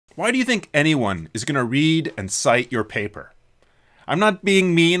Why do you think anyone is going to read and cite your paper? I'm not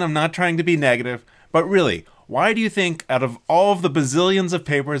being mean, I'm not trying to be negative, but really, why do you think out of all of the bazillions of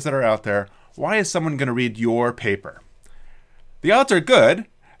papers that are out there, why is someone going to read your paper? The odds are good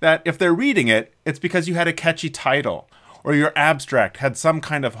that if they're reading it, it's because you had a catchy title, or your abstract had some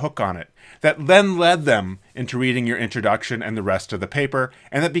kind of hook on it, that then led them into reading your introduction and the rest of the paper,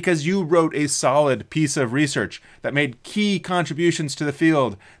 and that because you wrote a solid piece of research that made key contributions to the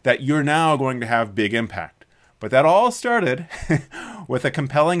field, that you're now going to have big impact. But that all started with a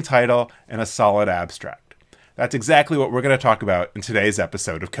compelling title and a solid abstract. That's exactly what we're going to talk about in today's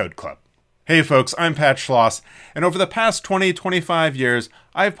episode of Code Club. Hey folks, I'm Pat Schloss, and over the past 20-25 years,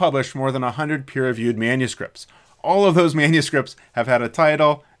 I've published more than 100 peer-reviewed manuscripts. All of those manuscripts have had a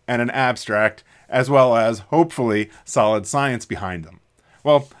title and an abstract, as well as, hopefully, solid science behind them.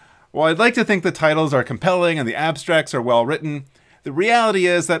 Well, while I'd like to think the titles are compelling and the abstracts are well written, the reality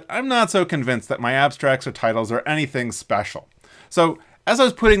is that I'm not so convinced that my abstracts or titles are anything special. So, as I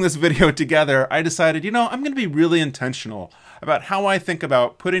was putting this video together, I decided, I'm going to be really intentional about how I think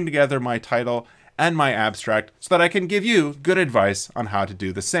about putting together my title and my abstract so that I can give you good advice on how to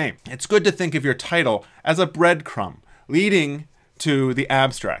do the same. It's good to think of your title as a breadcrumb leading to the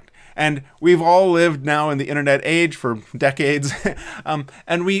abstract. And we've all lived now in the internet age for decades,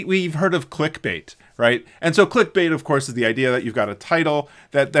 and we've heard of clickbait, right? And so clickbait, of course, is the idea that you've got a title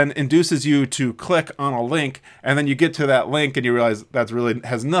that then induces you to click on a link, and then you get to that link and you realize that really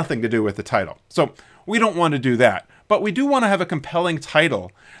has nothing to do with the title. So we don't want to do that. But we do want to have a compelling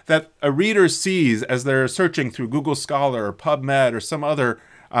title that a reader sees as they're searching through Google Scholar or PubMed or some other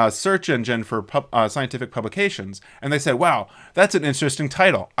search engine for scientific publications. And they say, wow, that's an interesting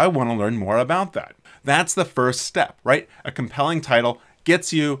title. I want to learn more about that. That's the first step, right? A compelling title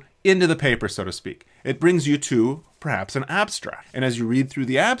gets you into the paper, so to speak. It brings you to perhaps an abstract. And as you read through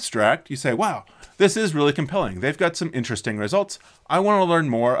the abstract, you say, wow, this is really compelling. They've got some interesting results. I want to learn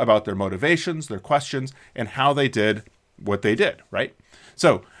more about their motivations, their questions, and how they did what they did, right?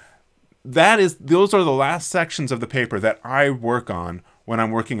 So those are the last sections of the paper that I work on when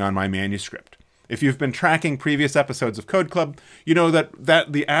I'm working on my manuscript. If you've been tracking previous episodes of Code Club, you know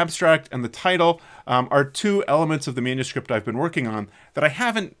that the abstract and the title are two elements of the manuscript I've been working on that I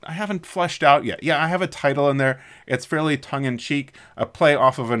haven't fleshed out yet. Yeah, I have a title in there. It's fairly tongue-in-cheek, a play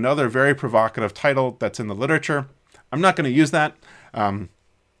off of another very provocative title that's in the literature. I'm not going to use that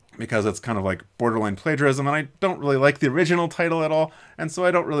because it's kind of like borderline plagiarism, and I don't really like the original title at all, and so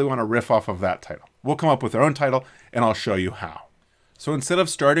I don't really want to riff off of that title. We'll come up with our own title, and I'll show you how. So instead of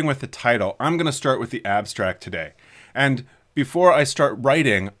starting with the title, I'm going to start with the abstract today. And before I start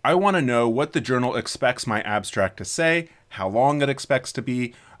writing, I want to know what the journal expects my abstract to say, how long it expects to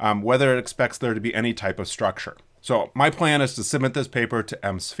be, whether it expects there to be any type of structure. So my plan is to submit this paper to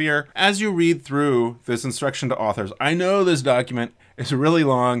mSphere. As you read through this instruction to authors, I know this document is really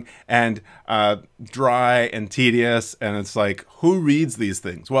long and dry and tedious, and it's like, who reads these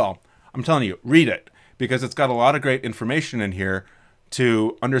things? Well, I'm telling you, read it, because it's got a lot of great information in here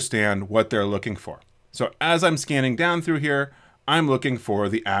to understand what they're looking for. So as I'm scanning down through here, I'm looking for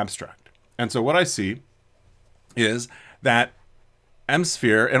the abstract. And so what I see is that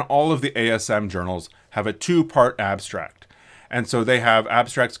mSphere and all of the ASM journals have a two-part abstract. And so they have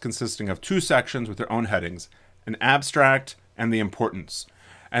abstracts consisting of two sections with their own headings, an abstract and the importance.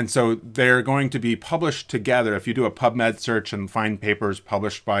 And so they're going to be published together. If you do a PubMed search and find papers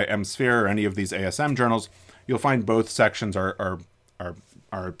published by mSphere or any of these ASM journals, you'll find both sections are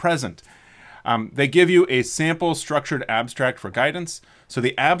present. They give you a sample structured abstract for guidance. So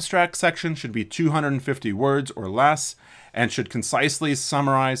the abstract section should be 250 words or less and should concisely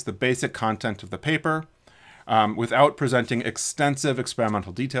summarize the basic content of the paper without presenting extensive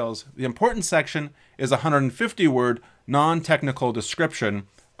experimental details. The important section is a 150-word non-technical description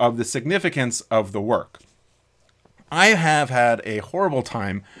of the significance of the work. I have had a horrible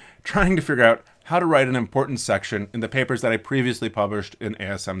time trying to figure out how to write an important section in the papers that I previously published in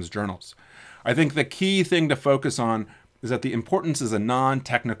ASM's journals. I think the key thing to focus on is that the importance is a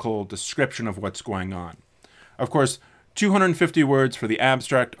non-technical description of what's going on. Of course, 250 words for the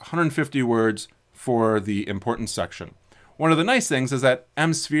abstract, 150 words for the importance section. One of the nice things is that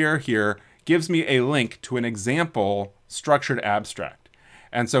mSphere here gives me a link to an example structured abstract.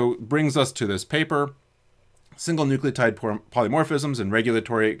 And so it brings us to this paper. Single nucleotide polymorphisms in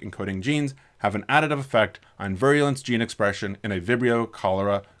regulatory encoding genes have an additive effect on virulence gene expression in a Vibrio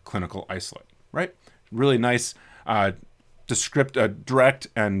cholera clinical isolate, right? Really nice, direct,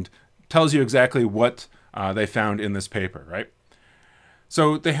 and tells you exactly what they found in this paper, right?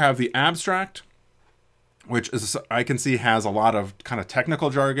 So they have the abstract, which is, I can see has a lot of kind of technical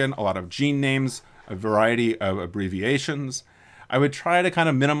jargon, a lot of gene names, a variety of abbreviations. I would try to kind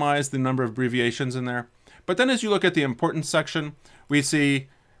of minimize the number of abbreviations in there. But then as you look at the importance section, we see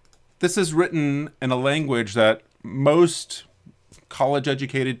this is written in a language that most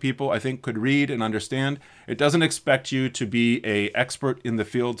college-educated people, I think, could read and understand. It doesn't expect you to be an expert in the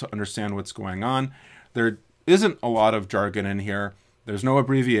field to understand what's going on. There isn't a lot of jargon in here. There's no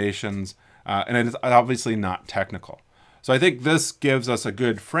abbreviations, and it is obviously not technical. So I think this gives us a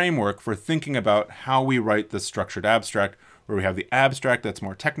good framework for thinking about how we write this structured abstract, where we have the abstract that's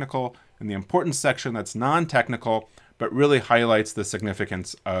more technical and the importance section that's non-technical, but really highlights the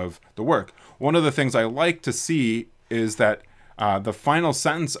significance of the work. One of the things I like to see is that the final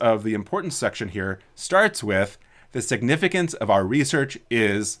sentence of the importance section here starts with, the significance of our research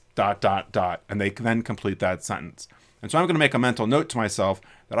is ... and they then complete that sentence. And so I'm going to make a mental note to myself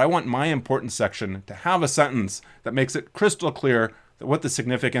that I want my importance section to have a sentence that makes it crystal clear that what the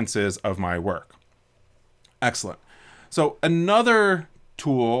significance is of my work. Excellent. So another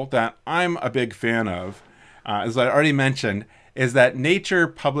tool that I'm a big fan of, as I already mentioned, is that Nature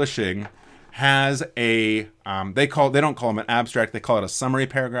Publishing has a, they don't call them an abstract, they call it a summary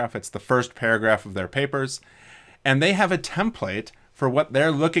paragraph. It's the first paragraph of their papers. And they have a template for what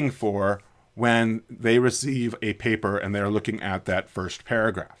they're looking for when they receive a paper and they're looking at that first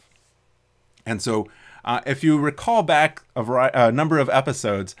paragraph. And so if you recall back a number of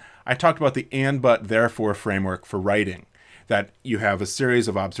episodes, I talked about the and, but, therefore framework for writing, that you have a series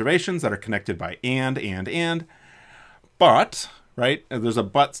of observations that are connected by and, but, right? There's a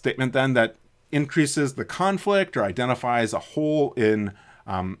but statement then that increases the conflict or identifies a hole in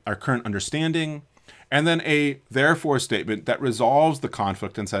our current understanding. And then a therefore statement that resolves the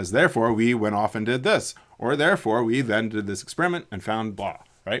conflict and says, therefore, we went off and did this, or therefore, we then did this experiment and found blah,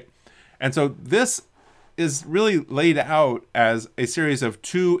 right? And so this is really laid out as a series of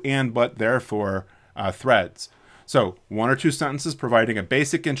to, and, but, therefore threads. So 1 or 2 sentences providing a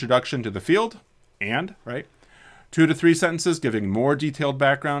basic introduction to the field, and, right? 2 to 3 sentences giving more detailed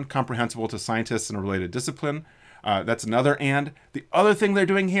background, comprehensible to scientists in a related discipline. That's another and. The other thing they're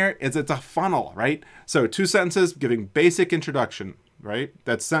doing here is it's a funnel, right? So 2 sentences giving basic introduction, right?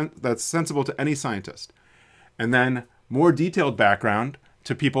 That's sensible to any scientist. And then more detailed background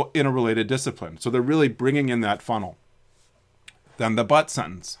to people in a related discipline. So they're really bringing in that funnel. Then the but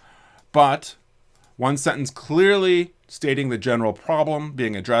sentence. But 1 sentence clearly stating the general problem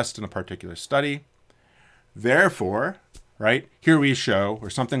being addressed in a particular study. Therefore, right, here we show,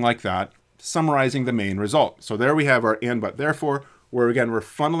 or something like that, summarizing the main result. So there we have our and, but, therefore, where again, we're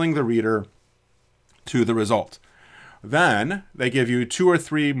funneling the reader to the result. Then they give you 2 or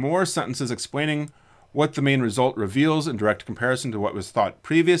 3 more sentences explaining what the main result reveals in direct comparison to what was thought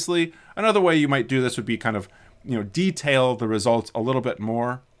previously. Another way you might do this would be kind of, detail the results a little bit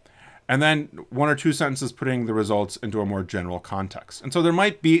more. And then 1 or 2 sentences putting the results into a more general context. And so there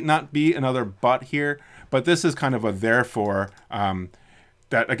might not be another but here, but this is kind of a therefore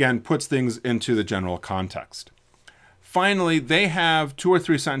that again puts things into the general context. Finally, they have 2 or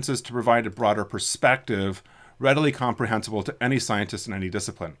 3 sentences to provide a broader perspective, readily comprehensible to any scientist in any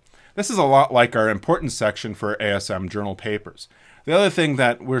discipline. This is a lot like our importance section for ASM journal papers. The other thing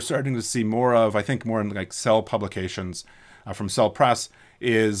that we're starting to see more of, I think more in like Cell publications from Cell Press,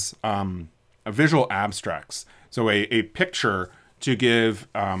 is visual abstracts. So a picture to give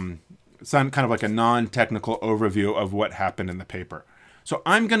some kind of like a non-technical overview of what happened in the paper. So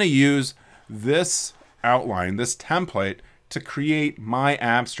I'm going to use this outline, this template, to create my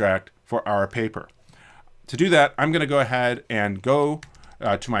abstract for our paper. To do that, I'm going to go ahead and go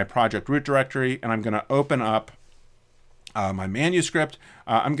to my project root directory, and I'm going to open up my manuscript.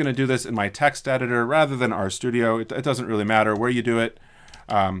 I'm going to do this in my text editor rather than RStudio. It doesn't really matter where you do it.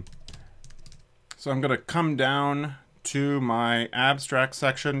 So I'm going to come down to my abstract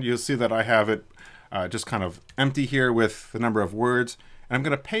section. You'll see that I have it just kind of empty here with the number of words. And I'm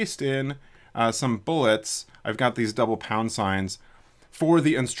going to paste in some bullets. I've got these double pound signs for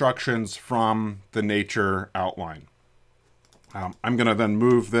the instructions from the Nature outline. I'm going to then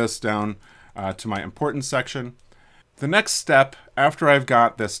move this down to my importance section. The next step after I've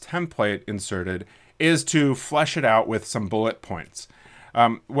got this template inserted is to flesh it out with some bullet points.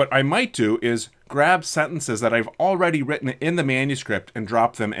 What I might do is grab sentences that I've already written in the manuscript and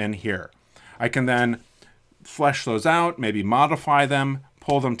drop them in here. I can then flesh those out, maybe modify them,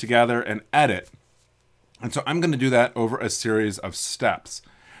 pull them together, and edit. And so I'm going to do that over a series of steps.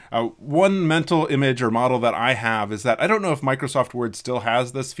 One mental image or model that I have is that I don't know if Microsoft Word still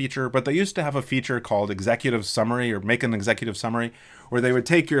has this feature, but they used to have a feature called executive summary, or make an executive summary, where they would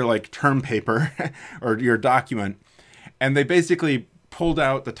take your like term paper or your document, and they basically pulled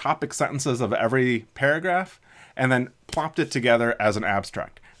out the topic sentences of every paragraph and then plopped it together as an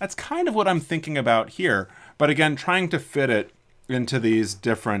abstract. That's kind of what I'm thinking about here, but again, trying to fit it into these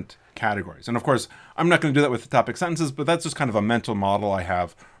different categories. And of course, I'm not going to do that with the topic sentences, but that's just kind of a mental model I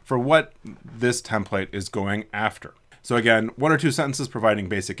have for what this template is going after. So again, 1 or 2 sentences providing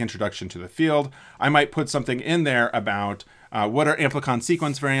basic introduction to the field. I might put something in there about what are amplicon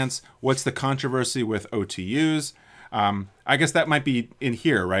sequence variants, what's the controversy with OTUs. I guess that might be in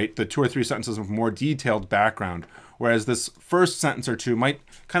here, right? The 2 or 3 sentences of more detailed background, whereas this first sentence or 2 might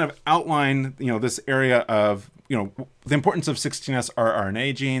kind of outline, this area of, the importance of 16S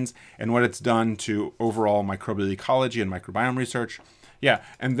rRNA genes and what it's done to overall microbial ecology and microbiome research. Yeah,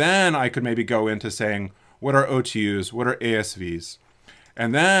 and then I could maybe go into saying, what are OTUs? What are ASVs?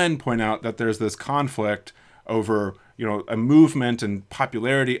 And then point out that there's this conflict over, a movement and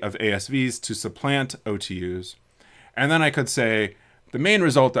popularity of ASVs to supplant OTUs. And then I could say, the main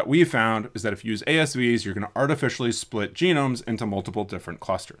result that we found is that if you use ASVs, you're going to artificially split genomes into multiple different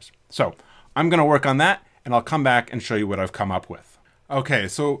clusters. So I'm going to work on that, and I'll come back and show you what I've come up with. Okay,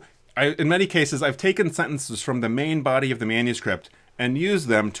 so in many cases, I've taken sentences from the main body of the manuscript and used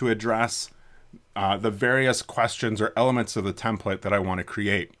them to address the various questions or elements of the template that I want to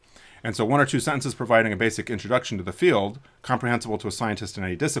create. And so 1 or 2 sentences providing a basic introduction to the field, comprehensible to a scientist in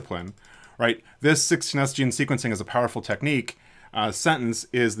any discipline, right? This 16S gene sequencing is a powerful technique. Sentence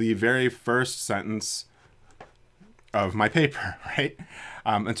is the very first sentence of my paper, right?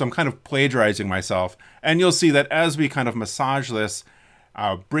 And so I'm kind of plagiarizing myself. And you'll see that as we kind of massage this,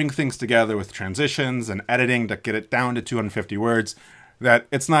 bring things together with transitions and editing to get it down to 250 words, that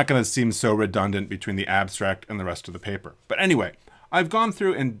it's not going to seem so redundant between the abstract and the rest of the paper. But anyway, I've gone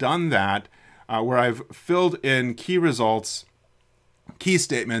through and done that where I've filled in key results, key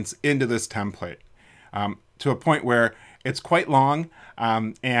statements into this template to a point where it's quite long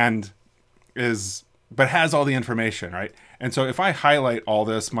but has all the information, right? And so if I highlight all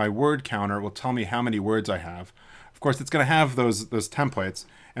this, my word counter will tell me how many words I have. Of course, it's going to have those templates.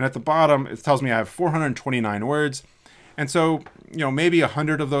 And at the bottom, it tells me I have 429 words. And so, maybe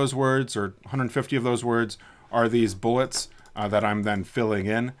 100 of those words or 150 of those words are these bullets that I'm then filling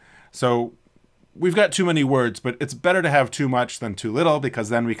in. So we've got too many words, but it's better to have too much than too little, because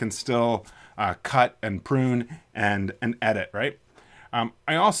then we can still cut and prune and edit, right?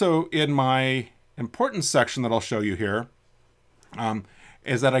 I also, in my importance section that I'll show you here,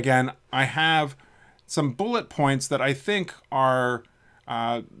 is that, again, I have some bullet points that I think are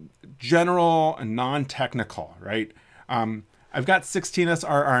general and non-technical, right? I've got 16S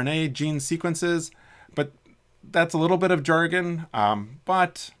rRNA gene sequences, but that's a little bit of jargon. I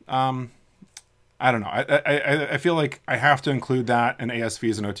don't know. I feel like I have to include that in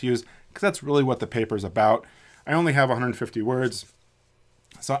ASVs and OTUs, because that's really what the paper is about. I only have 150 words,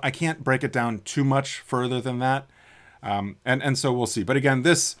 so I can't break it down too much further than that. And so we'll see. But again,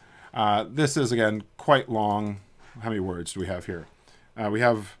 this is, again, quite long. How many words do we have here? We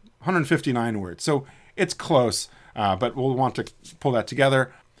have 159 words. So it's close, but we'll want to pull that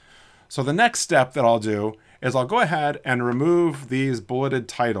together. So the next step that I'll do is I'll go ahead and remove these bulleted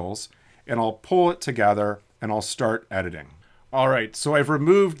titles, and I'll pull it together, and I'll start editing. All right, so I've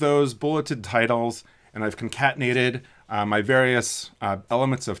removed those bulleted titles, and I've concatenated my various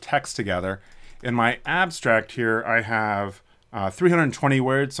elements of text together. In my abstract here, I have 320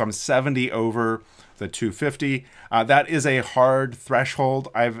 words, so I'm 70 over the 250. That is a hard threshold.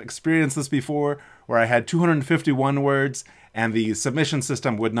 I've experienced this before, where I had 251 words, and the submission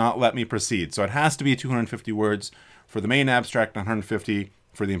system would not let me proceed. So it has to be 250 words for the main abstract and 150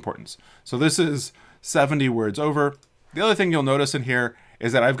 for the importance. So this is 70 words over. The other thing you'll notice in here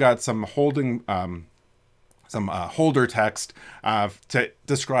is that I've got some holder text to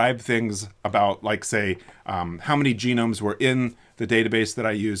describe things about, like, say, how many genomes were in the database that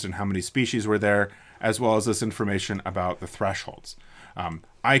I used and how many species were there, as well as this information about the thresholds.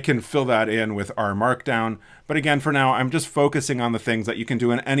 I can fill that in with R Markdown, but again, for now, I'm just focusing on the things that you can do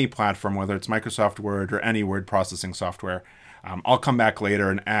in any platform, whether it's Microsoft Word or any word processing software. I'll come back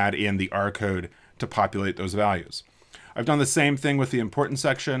later and add in the R code to populate those values. I've done the same thing with the importance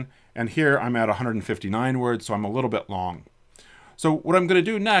section, and here I'm at 159 words, so I'm a little bit long. So what I'm going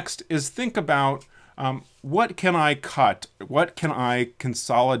to do next is think about what can I cut, what can I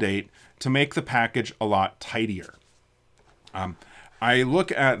consolidate to make the package a lot tidier. I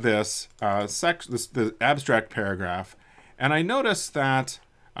look at this, the abstract paragraph, and I notice that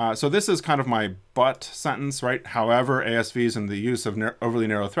So this is kind of my but sentence, right? However, ASVs and the use of overly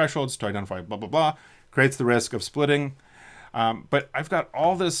narrow thresholds to identify blah, blah, blah creates the risk of splitting. But I've got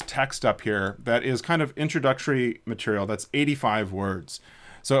all this text up here that is kind of introductory material that's 85 words.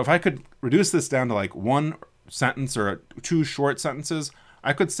 So if I could reduce this down to like one sentence or two short sentences,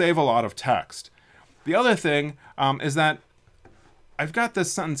 I could save a lot of text. The other thing is that I've got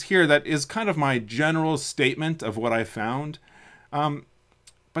this sentence here that is kind of my general statement of what I found.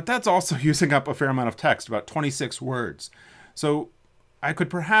 But that's also using up a fair amount of text, about 26 words. So I could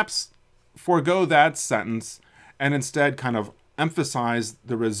perhaps forego that sentence and instead kind of emphasize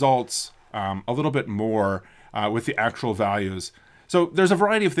the results a little bit more with the actual values. So there's a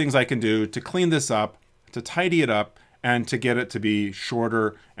variety of things I can do to clean this up, to tidy it up, and to get it to be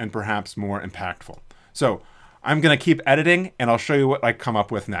shorter and perhaps more impactful. So I'm going to keep editing, and I'll show you what I come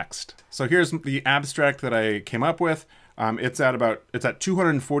up with next. So here's the abstract that I came up with. It's at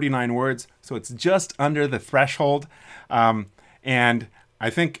 249 words, so it's just under the threshold. And I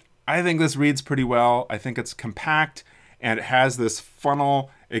think this reads pretty well. I think it's compact, and it has this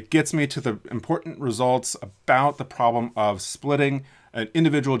funnel. It gets me to the important results about the problem of splitting an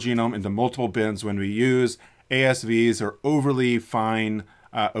individual genome into multiple bins when we use ASVs or overly fine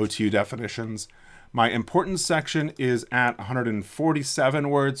OTU definitions. My importance section is at 147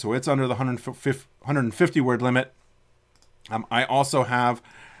 words, so it's under the 150 word limit. I also have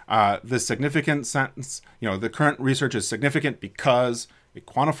the significant sentence. The current research is significant because it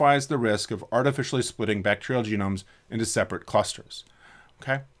quantifies the risk of artificially splitting bacterial genomes into separate clusters.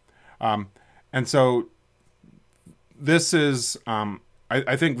 Okay, and so this is,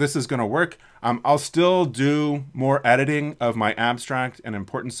 I think this is going to work. I'll still do more editing of my abstract and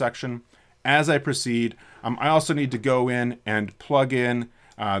importance section as I proceed. I also need to go in and plug in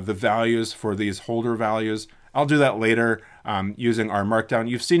the values for these holder values. I'll do that later using our markdown.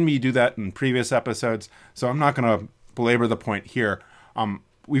 You've seen me do that in previous episodes, so I'm not going to belabor the point here.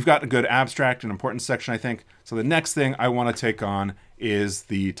 We've got a good abstract and importance section, I think. So the next thing I want to take on is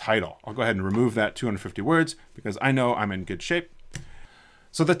the title. I'll go ahead and remove that 250 words because I know I'm in good shape.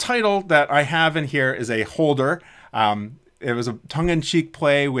 So the title that I have in here is a holder. It was a tongue-in-cheek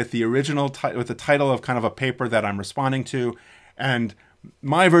play with the original with the title of kind of a paper that I'm responding to, and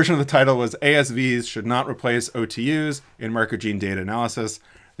my version of the title was ASVs should not replace OTUs in marker gene data analysis.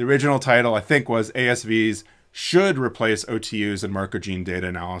 The original title, I think, was ASVs should replace OTUs in marker gene data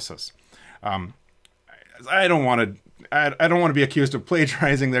analysis. I don't want to be accused of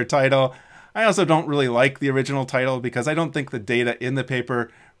plagiarizing their title. I also don't really like the original title because I don't think the data in the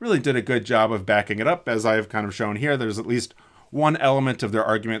paper really did a good job of backing it up. As I've kind of shown here, there's at least one element of their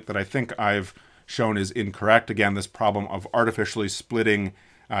argument that I think I've shown is incorrect. Again, this problem of artificially splitting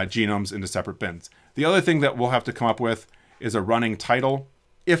genomes into separate bins. The other thing that we'll have to come up with is a running title.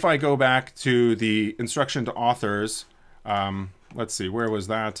 If I go back to the instruction to authors, let's see, where was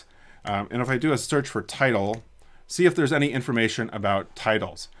that? And if I do a search for title, see if there's any information about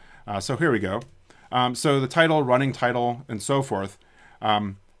titles. So here we go. So the title, running title, and so forth.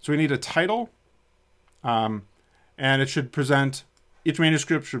 So we need a title, and it should present, each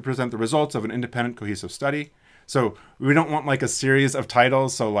manuscript should present the results of an independent cohesive study. So we don't want like a series of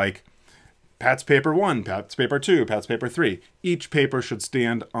titles. So like Pat's paper 1, Pat's paper 2, Pat's paper 3. Each paper should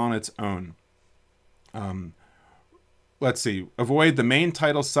stand on its own. Let's see, avoid the main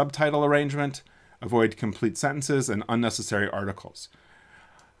title subtitle arrangement, avoid complete sentences and unnecessary articles.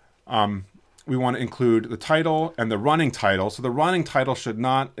 We want to include the title and the running title. So the running title should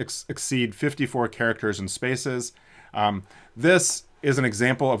not exceed 54 characters and spaces. This is an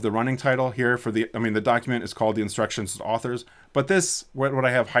example of the running title here for the document is called the instructions to authors, but this, what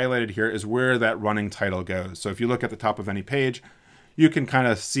I have highlighted here is where that running title goes. So if you look at the top of any page, you can kind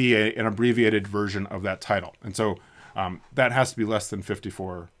of see an abbreviated version of that title. And so that has to be less than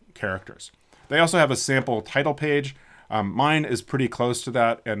 54 characters. They also have a sample title page. Mine is pretty close to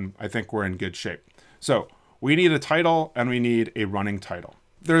that, and I think we're in good shape. So we need a title and we need a running title.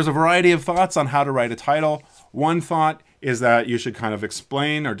 There's a variety of thoughts on how to write a title. One thought is that you should kind of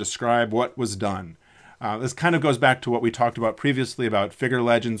explain or describe what was done. This kind of goes back to what we talked about previously about figure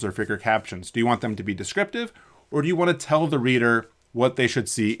legends or figure captions. Do you want them to be descriptive, or do you want to tell the reader what they should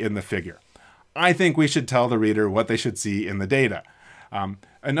see in the figure? I think we should tell the reader what they should see in the data.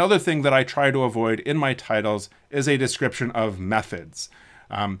 Another thing that I try to avoid in my titles is a description of methods.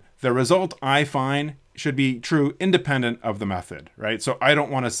 The result I find should be true independent of the method, right? So I don't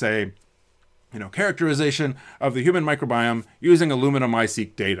want to say, characterization of the human microbiome using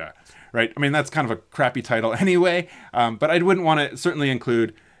Illumina-MiSeq data, right? I mean, that's kind of a crappy title anyway, but I wouldn't want to certainly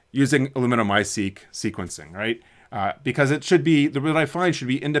include using Illumina-MiSeq sequencing, right? because it should be, what I find should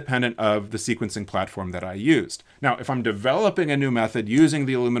be independent of the sequencing platform that I used. Now, if I'm developing a new method using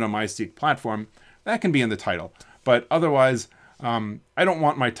the Illumina MySeq platform, that can be in the title. But otherwise, I don't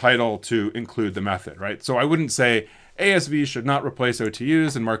want my title to include the method, right? So I wouldn't say ASVs should not replace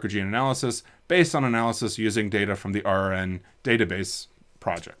OTUs in marker gene analysis based on analysis using data from the rRNA database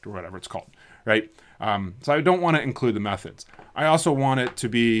project, or whatever it's called, right? So I don't want to include the methods. I also want it to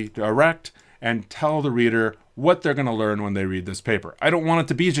be direct and tell the reader what they're going to learn when they read this paper. I don't want it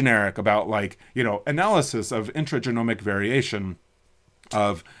to be generic about, like, you know, analysis of intragenomic variation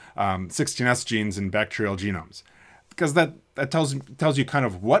of 16S genes in bacterial genomes, because that tells you kind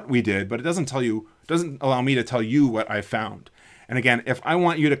of what we did, but it doesn't allow me to tell you what I found. And again, if I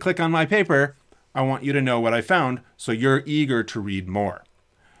want you to click on my paper, I want you to know what I found, so you're eager to read more.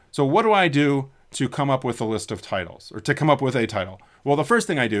 So what do I do to come up with a list of titles, or to come up with a title? Well, the first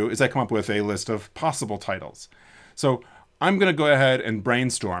thing I do is I come up with a list of possible titles. So I'm going to go ahead and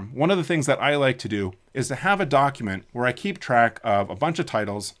brainstorm. One of the things that I like to do is to have a document where I keep track of a bunch of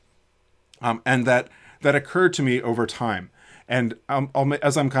titles and that occurred to me over time. And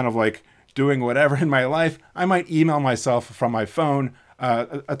as I'm kind of like doing whatever in my life, I might email myself from my phone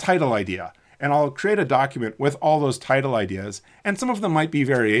a title idea. And I'll create a document with all those title ideas, and some of them might be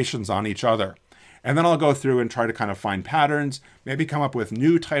variations on each other. And then I'll go through and try to kind of find patterns, maybe come up with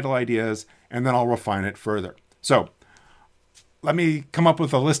new title ideas, and then I'll refine it further. So let me come up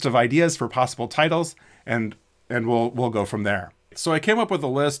with a list of ideas for possible titles, and we'll go from there. So I came up with a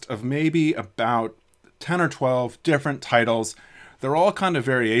list of maybe about 10 or 12 different titles. They're all kind of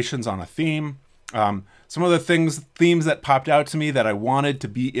variations on a theme. Some of the themes that popped out to me that I wanted to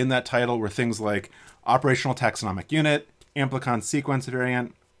be in that title were things like operational taxonomic unit, amplicon sequence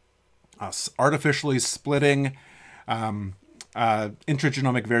variant, artificially splitting,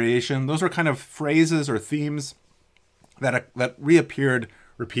 intragenomic variation. Those were kind of phrases or themes that reappeared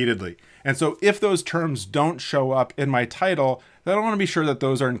repeatedly. And so if those terms don't show up in my title, then I want to be sure that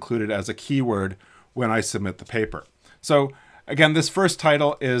those are included as a keyword when I submit the paper. So again, this first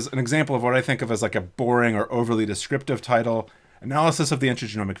title is an example of what I think of as like a boring or overly descriptive title: analysis of the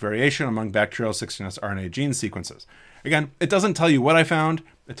intragenomic variation among bacterial 16S RNA gene sequences. Again, it doesn't tell you what I found,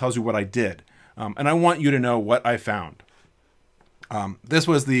 it tells you what I did. And I want you to know what I found. This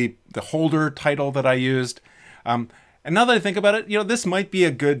was the holder title that I used. And now that I think about it, you know, this might be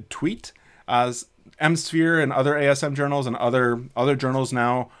a good tweet. MSphere and other ASM journals and other journals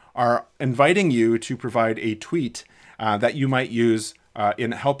now are inviting you to provide a tweet that you might use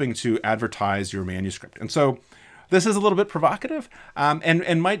in helping to advertise your manuscript. And so this is a little bit provocative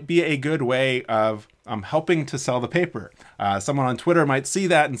and might be a good way of helping to sell the paper. Someone on Twitter might see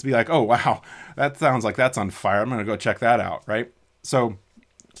that and be like, oh, wow, that sounds like that's on fire. I'm going to go check that out, right? So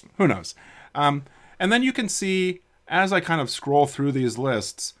who knows? And then you can see, as I kind of scroll through these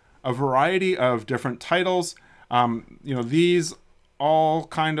lists, a variety of different titles. You know, these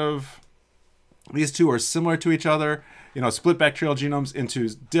two are similar to each other. You know, split bacterial genomes into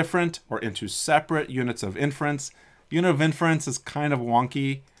different or into separate units of inference. Unit of inference is kind of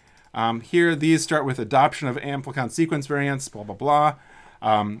wonky. Here, these start with adoption of amplicon sequence variants, blah, blah, blah.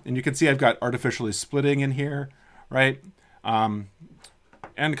 And you can see I've got artificially splitting in here, right? And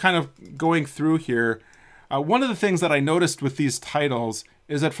kind of going through here, one of the things that I noticed with these titles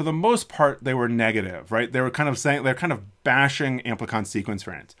is that for the most part, they were negative, right? They were kind of saying, they're kind of bashing amplicon sequence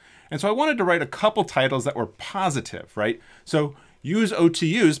variants. And so I wanted to write a couple titles that were positive, right? So use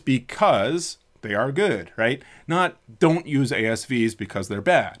OTUs because they are good, right? Not don't use ASVs because they're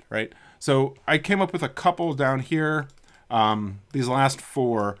bad, right? So I came up with a couple down here, these last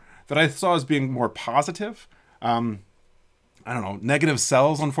four, that I saw as being more positive. I don't know, negative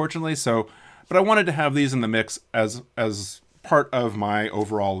cells, unfortunately. So, but I wanted to have these in the mix as part of my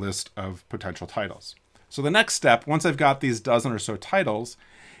overall list of potential titles. So the next step, once I've got these dozen or so titles,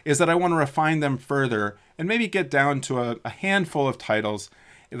 is that I want to refine them further and maybe get down to a handful of titles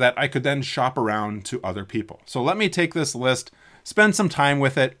that I could then shop around to other people. So let me take this list, spend some time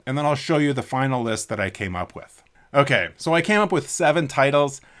with it, and then I'll show you the final list that I came up with. Okay, so I came up with 7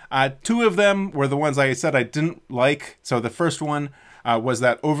 titles. 2 of them were the ones I said I didn't like. So the first one was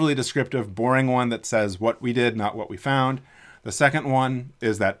that overly descriptive, boring one that says what we did, not what we found. The second one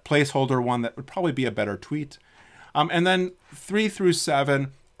is that placeholder one that would probably be a better tweet. And then 3 through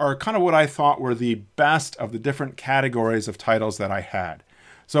 7 are kind of what I thought were the best of the different categories of titles that I had.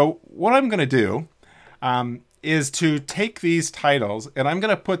 So what I'm going to do is to take these titles and I'm going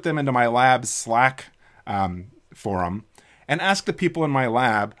to put them into my lab's Slack forum and ask the people in my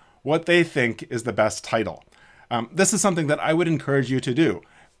lab what they think is the best title. This is something that I would encourage you to do.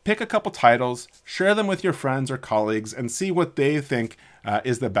 pick a couple titles, share them with your friends or colleagues, and see what they think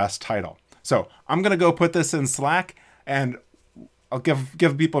is the best title. So I'm going to go put this in Slack, and I'll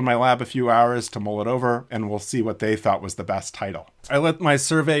give people in my lab a few hours to mull it over, and we'll see what they thought was the best title. I let my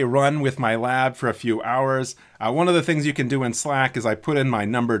survey run with my lab for a few hours. One of the things you can do in Slack is I put in my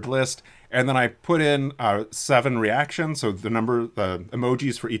numbered list, and then I put in 7 reactions, so the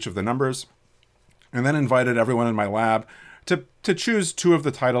emojis for each of the numbers, and then invited everyone in my lab to choose 2 of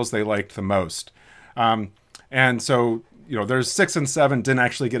the titles they liked the most. And so, you know, there's 6 and 7 didn't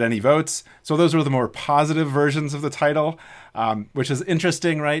actually get any votes. So those were the more positive versions of the title, which is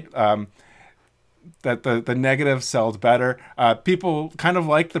interesting, right? That the negative sold better. People kind of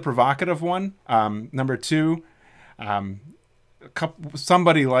liked the provocative one. Number 2,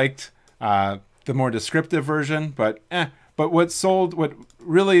 somebody liked the more descriptive version, but what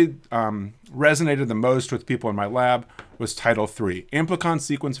really resonated the most with people in my lab was title 3, amplicon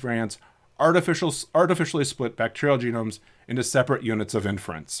sequence variants, artificially split bacterial genomes into separate units of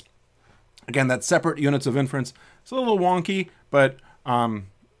inference. Again, that separate units of inference is a little wonky, but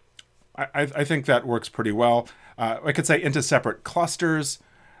I think that works pretty well. I could say into separate clusters,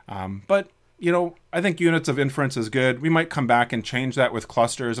 but you know, I think units of inference is good. We might come back and change that with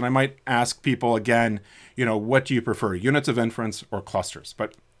clusters, and I might ask people again, you know, what do you prefer, units of inference or clusters?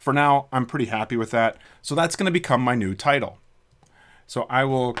 But for now, I'm pretty happy with that. So that's going to become my new title. So I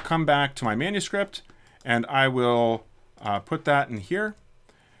will come back to my manuscript, and I will put that in here,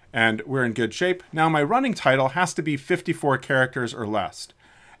 and we're in good shape. Now my running title has to be 54 characters or less.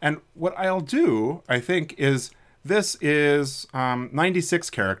 And what I'll do, I think, is this is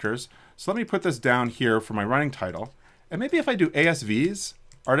 96 characters. So let me put this down here for my running title. And maybe if I do ASVs,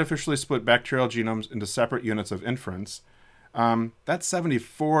 artificially split bacterial genomes into separate units of inference, that's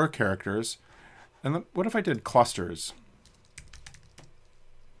 74 characters. And what if I did clusters?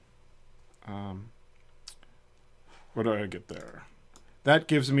 What do I get there? That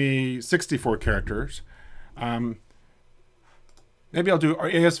gives me 64 characters. Maybe I'll do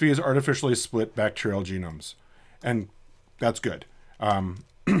ASVs, artificially split bacterial genomes. And that's good.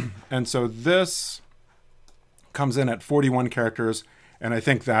 And so this comes in at 41 characters, and I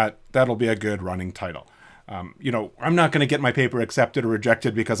think that'll be a good running title. You know, I'm not going to get my paper accepted or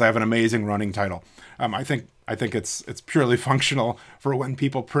rejected because I have an amazing running title. I think it's purely functional for when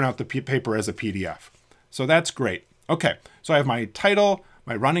people print out the paper as a PDF. So that's great. Okay, so I have my title,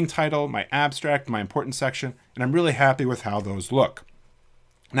 my running title, my abstract, my important section, and I'm really happy with how those look.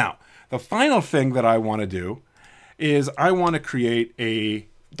 Now, the final thing that I want to do is I want to create a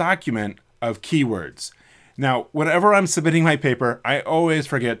document of keywords. Now, whenever I'm submitting my paper, I always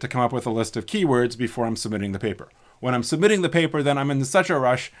forget to come up with a list of keywords before I'm submitting the paper. When I'm submitting the paper, then I'm in such a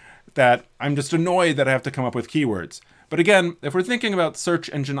rush that I'm just annoyed that I have to come up with keywords. But again, if we're thinking about search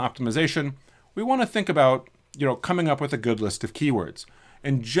engine optimization, we want to think about, you know, coming up with a good list of keywords.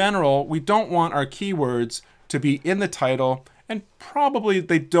 In general, we don't want our keywords to be in the title, and probably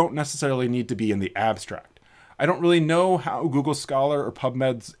they don't necessarily need to be in the abstract. I don't really know how Google Scholar or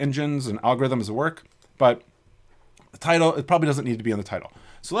PubMed's engines and algorithms work, but the title, it probably doesn't need to be in the title.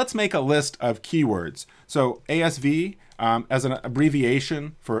 So let's make a list of keywords. So ASV as an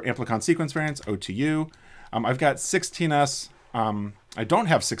abbreviation for amplicon sequence variants, OTU. I've got 16S. I don't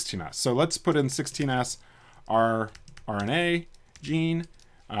have 16S. So let's put in 16S rRNA gene,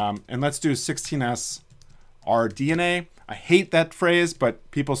 and let's do 16S rDNA. I hate that phrase, but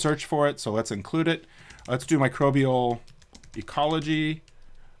people search for it, so let's include it. Let's do microbial ecology,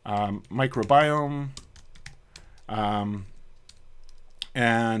 microbiome,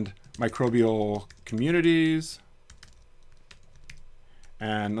 and microbial communities.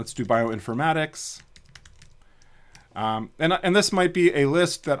 And let's do bioinformatics. And this might be a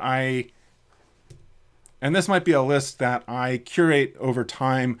list that I curate over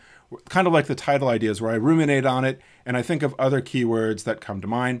time, kind of like the title ideas, where I ruminate on it and I think of other keywords that come to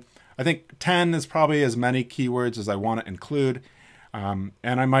mind. I think 10 is probably as many keywords as I want to include. And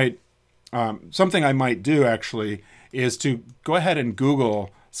I might, something I might do actually is to go ahead and Google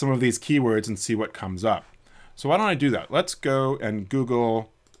some of these keywords and see what comes up. So why don't I do that? Let's go and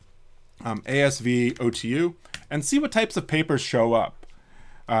Google ASV OTU and see what types of papers show up.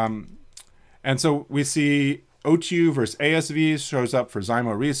 And so we see OTU versus ASVs shows up for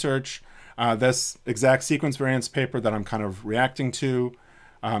Zymo research. This exact sequence variants paper that I'm kind of reacting to.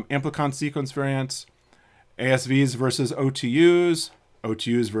 Amplicon sequence variants, ASVs versus OTUs,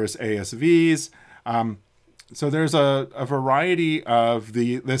 OTUs versus ASVs. So there's a variety of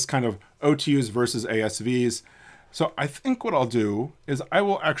this kind of OTUs versus ASVs. So I think what I'll do is I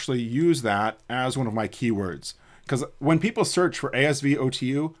will actually use that as one of my keywords, because when people search for ASV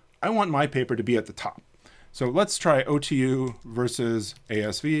OTU, I want my paper to be at the top. So let's try OTU versus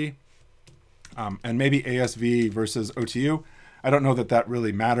ASV, and maybe ASV versus OTU. I don't know that that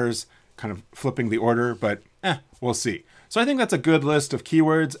really matters, kind of flipping the order, but we'll see. So I think that's a good list of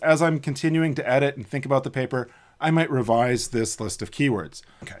keywords. As I'm continuing to edit and think about the paper, I might revise this list of keywords.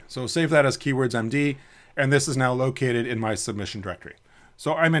 Okay, so save that as keywords MD, and this is now located in my submission directory.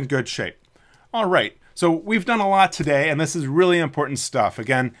 So I'm in good shape. All right, so we've done a lot today, and this is really important stuff.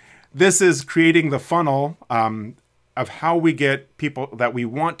 Again, this is creating the funnel of how we get people that we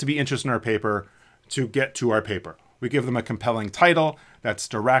want to be interested in our paper to get to our paper. We give them a compelling title that's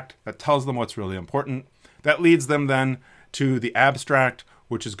direct, that tells them what's really important. That leads them then to the abstract,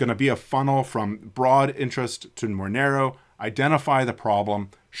 which is going to be a funnel from broad interest to more narrow, identify the problem,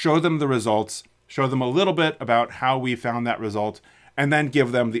 show them the results, show them a little bit about how we found that result, and then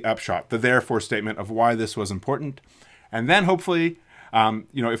give them the upshot, the therefore statement of why this was important. And then hopefully,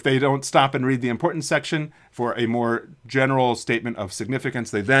 if they don't stop and read the importance section for a more general statement of significance,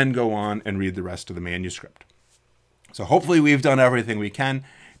 they then go on and read the rest of the manuscript. So hopefully we've done everything we can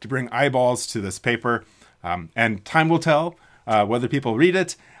to bring eyeballs to this paper, and time will tell whether people read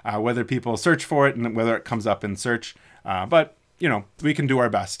it, whether people search for it, and whether it comes up in search. But we can do our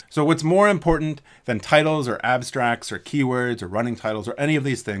best. So what's more important than titles or abstracts or keywords or running titles or any of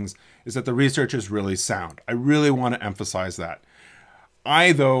these things is that the research is really sound. I really want to emphasize that.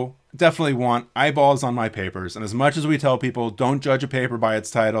 I, though, definitely want eyeballs on my papers. And as much as we tell people, don't judge a paper by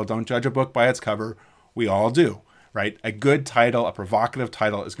its title, don't judge a book by its cover, we all do, right? A good title, a provocative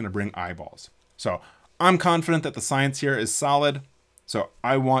title is going to bring eyeballs. So I'm confident that the science here is solid. So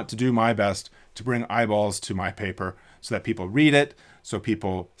I want to do my best to bring eyeballs to my paper so that people read it, so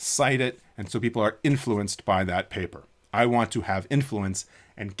people cite it, and so people are influenced by that paper. I want to have influence,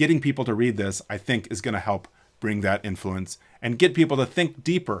 and getting people to read this, I think, is going to help bring that influence and get people to think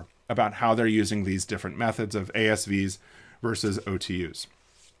deeper about how they're using these different methods of ASVs versus OTUs.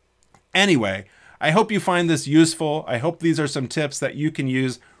 Anyway, I hope you find this useful. I hope these are some tips that you can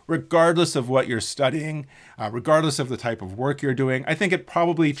use regardless of what you're studying, regardless of the type of work you're doing. I think it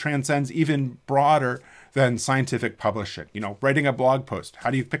probably transcends even broader than scientific publishing. Writing a blog post.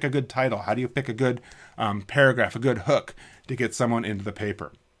 How do you pick a good title? How do you pick a good paragraph, a good hook to get someone into the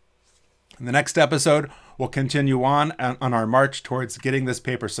paper? In the next episode, we'll continue on our march towards getting this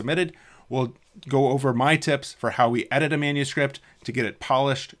paper submitted. We'll go over my tips for how we edit a manuscript to get it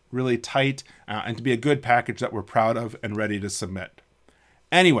polished, really tight, and to be a good package that we're proud of and ready to submit.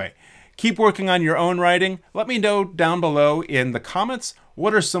 Anyway, keep working on your own writing. Let me know down below in the comments,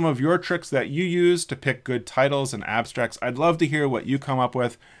 what are some of your tricks that you use to pick good titles and abstracts? I'd love to hear what you come up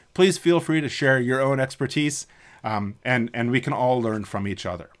with. Please feel free to share your own expertise, and we can all learn from each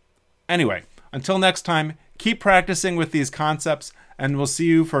other. Anyway, until next time, keep practicing with these concepts, and we'll see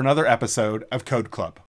you for another episode of Code Club.